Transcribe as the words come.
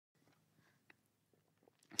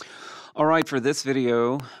All right, for this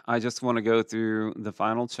video, I just want to go through the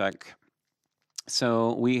final check.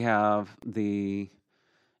 So we have the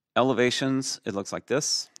elevations. It looks like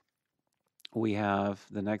this. We have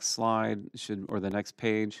the next slide or the next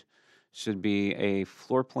page should be a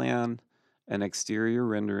floor plan, an exterior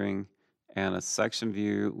rendering, and a section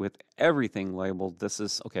view with everything labeled.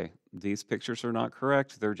 Okay, these pictures are not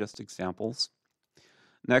correct. They're just examples.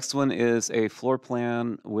 Next one is a floor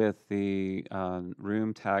plan with the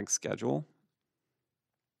room tag schedule.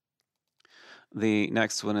 The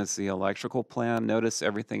next one is the electrical plan. Notice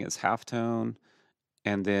everything is halftone,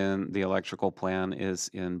 and then the electrical plan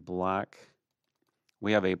is in black.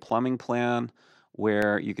 We have a plumbing plan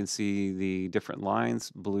where you can see the different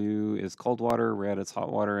lines. Blue is cold water, red is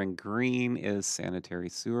hot water, and green is sanitary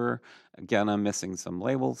sewer. Again, I'm missing some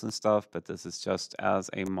labels and stuff, but this is just as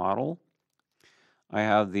a model. I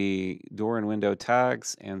have the door and window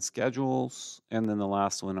tags and schedules, and then the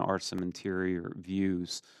last one are some interior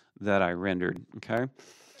views that I rendered, okay?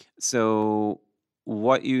 So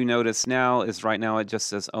what you notice now is right now it just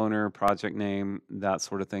says owner, project name, that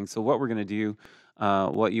sort of thing. So what we're gonna do,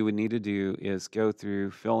 what you would need to do is go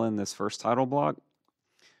through, fill in this first title block,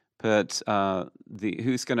 put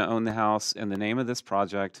who's gonna own the house and the name of this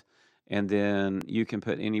project, and then you can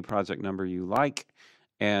put any project number you like,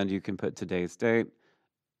 and you can put today's date,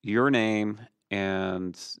 your name,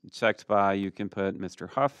 and checked by, you can put Mr.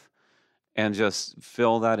 Huff, and just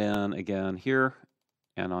fill that in again here,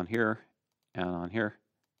 and on here, and on here,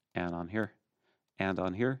 and on here, and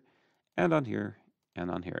on here, and on here, and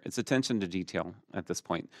on here. It's attention to detail at this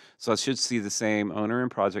point. So I should see the same owner and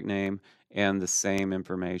project name and the same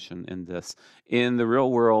information in this. In the real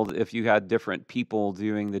world, if you had different people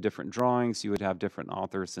doing the different drawings, you would have different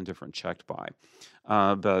authors and different checked by.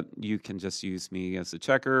 But you can just use me as the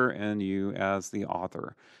checker and you as the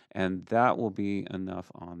author. And that will be enough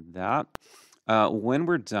on that. When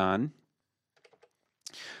we're done,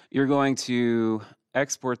 you're going to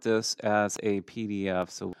export this as a PDF.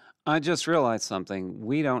 So I just realized something.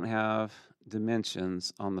 We don't have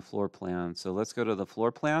dimensions on the floor plan. So let's go to the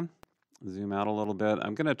floor plan, zoom out a little bit.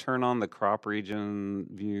 I'm going to turn on the crop region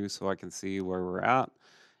view so I can see where we're at.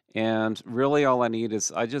 And really all I need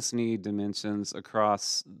is, I just need dimensions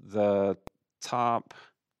across the top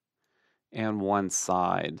and one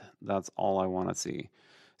side. That's all I want to see.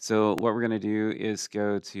 So what we're going to do is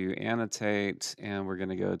go to annotate, and we're going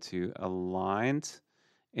to go to aligned,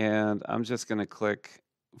 and I'm just going to click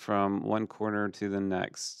from one corner to the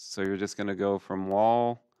next. So you're just going to go from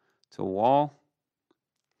wall to wall,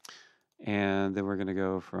 and then we're going to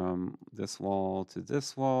go from this wall to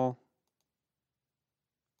this wall,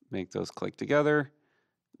 make those click together,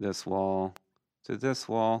 this wall to this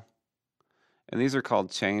wall. And these are called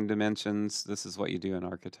chain dimensions. This is what you do in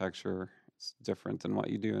architecture. It's different than what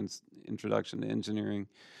you do in Introduction to Engineering.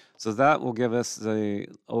 So that will give us the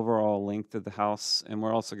overall length of the house. And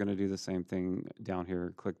we're also going to do the same thing down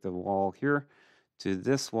here. Click the wall here to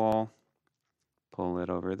this wall, pull it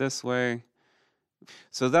over this way.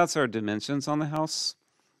 So that's our dimensions on the house.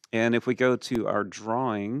 And if we go to our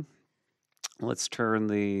drawing, let's turn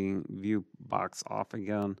the view box off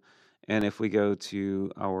again. And if we go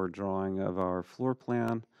to our drawing of our floor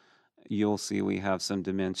plan, you'll see we have some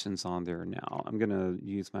dimensions on there now. I'm going to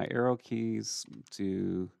use my arrow keys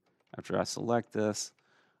to, after I select this,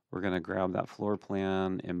 we're going to grab that floor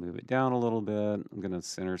plan and move it down a little bit. I'm going to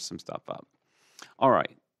center some stuff up. All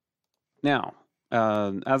right. Now,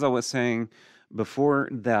 as I was saying before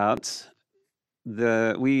that,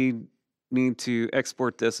 we need to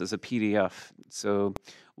export this as a PDF. So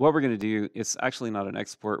what we're going to do, it's actually not an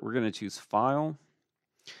export. We're going to choose File,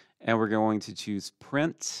 and we're going to choose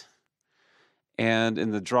Print. And in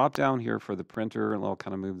the drop down here for the printer, and I'll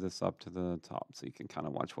kind of move this up to the top so you can kind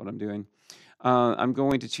of watch what I'm doing. I'm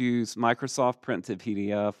going to choose Microsoft Print to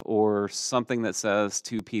PDF or something that says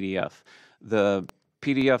to PDF. The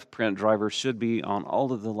PDF print driver should be on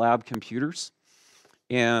all of the lab computers.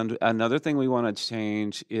 And another thing we want to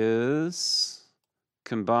change is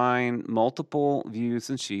combine multiple views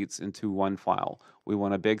and sheets into one file. We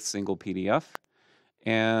want a big single PDF.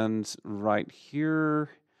 And right here,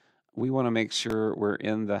 we want to make sure we're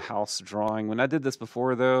in the house drawing. When I did this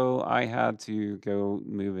before, though, I had to go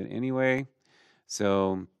move it anyway.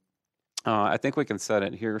 So I think we can set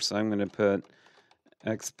it here. So I'm going to put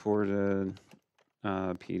exported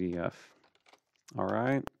PDF. All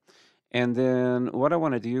right. And then what I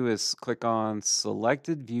want to do is click on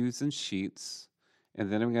selected views and sheets.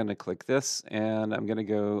 And then I'm going to click this, and I'm going to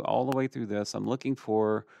go all the way through this. I'm looking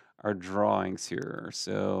for our drawings here.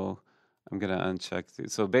 So I'm going to uncheck through.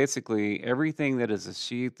 So basically everything that is a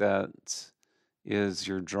sheet that is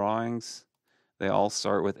your drawings. They all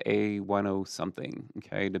start with A10 something,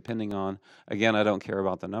 okay, depending on, again, I don't care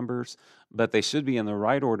about the numbers, but they should be in the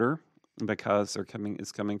right order because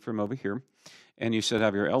it's coming from over here. And you should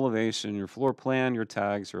have your elevation, your floor plan, your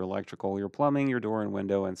tags, your electrical, your plumbing, your door and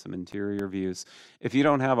window, and some interior views. If you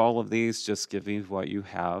don't have all of these, just give me what you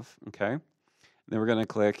have, okay? Then we're gonna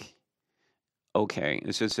click OK.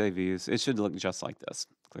 It should say views. It should look just like this.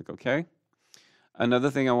 Click OK. Another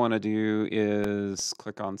thing I wanna do is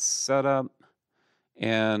click on setup.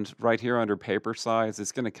 And right here under paper size,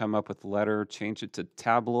 it's gonna come up with letter, change it to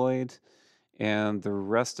tabloid. And the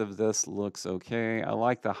rest of this looks okay. I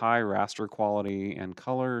like the high raster quality and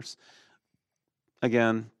colors.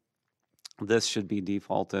 Again, this should be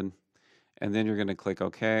defaulted. And then you're gonna click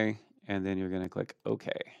OK, and then you're gonna click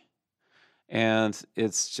OK. And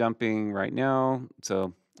it's jumping right now.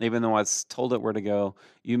 So even though I told it where to go,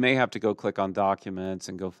 you may have to go click on documents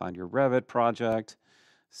and go find your Revit project.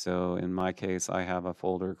 So in my case, I have a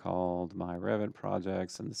folder called My Revit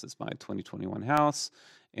Projects, and this is my 2021 house.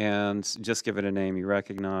 And just give it a name you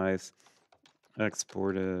recognize,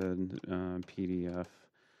 exported PDF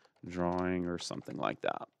drawing or something like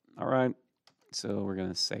that. All right, so we're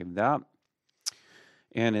gonna save that.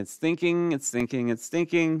 And it's thinking, it's thinking, it's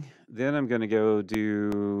thinking. Then I'm gonna go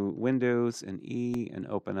do Windows and E and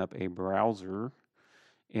open up a browser.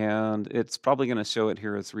 And it's probably going to show it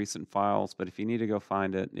here as recent files, but if you need to go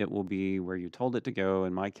find it, it will be where you told it to go.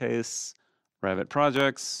 In my case, Revit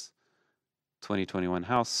Projects, 2021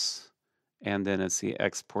 House, and then it's the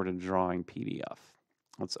exported drawing PDF.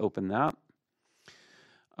 Let's open that.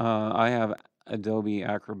 I have Adobe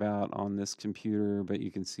Acrobat on this computer, but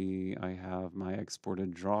you can see I have my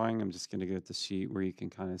exported drawing. I'm just going to go to the sheet where you can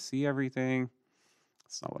kind of see everything.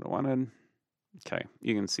 That's not what I wanted. Okay,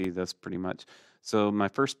 you can see this pretty much. So my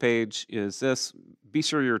first page is this. Be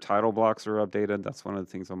sure your title blocks are updated. That's one of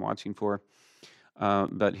the things I'm watching for.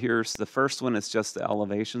 But here's the first one is just the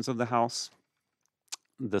elevations of the house.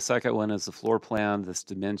 The second one is the floor plan that's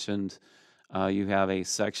dimensioned. You have a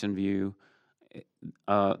section view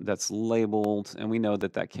that's labeled, and we know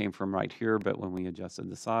that that came from right here, but when we adjusted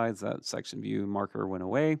the size, that section view marker went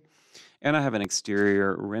away. And I have an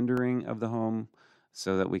exterior rendering of the home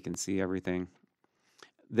so that we can see everything.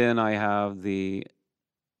 Then I have the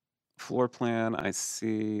floor plan. I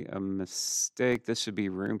see a mistake. This should be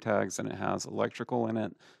room tags and it has electrical in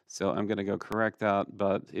it. So I'm going to go correct that.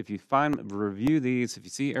 But if you review these, if you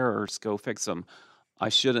see errors, go fix them. I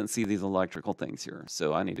shouldn't see these electrical things here.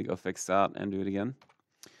 So I need to go fix that and do it again.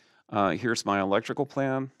 Here's my electrical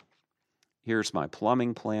plan. Here's my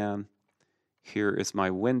plumbing plan. Here is my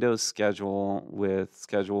Windows schedule with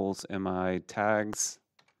schedules and my tags.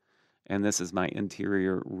 And this is my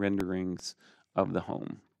interior renderings of the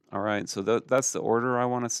home. All right, so that's the order I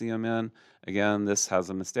want to see them in. Again, this has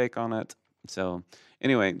a mistake on it. So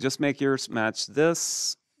anyway, just make yours match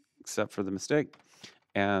this, except for the mistake,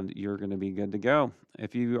 and you're going to be good to go.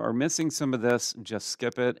 If you are missing some of this, just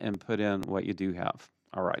skip it and put in what you do have.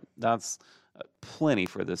 All right, that's plenty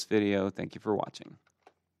for this video. Thank you for watching.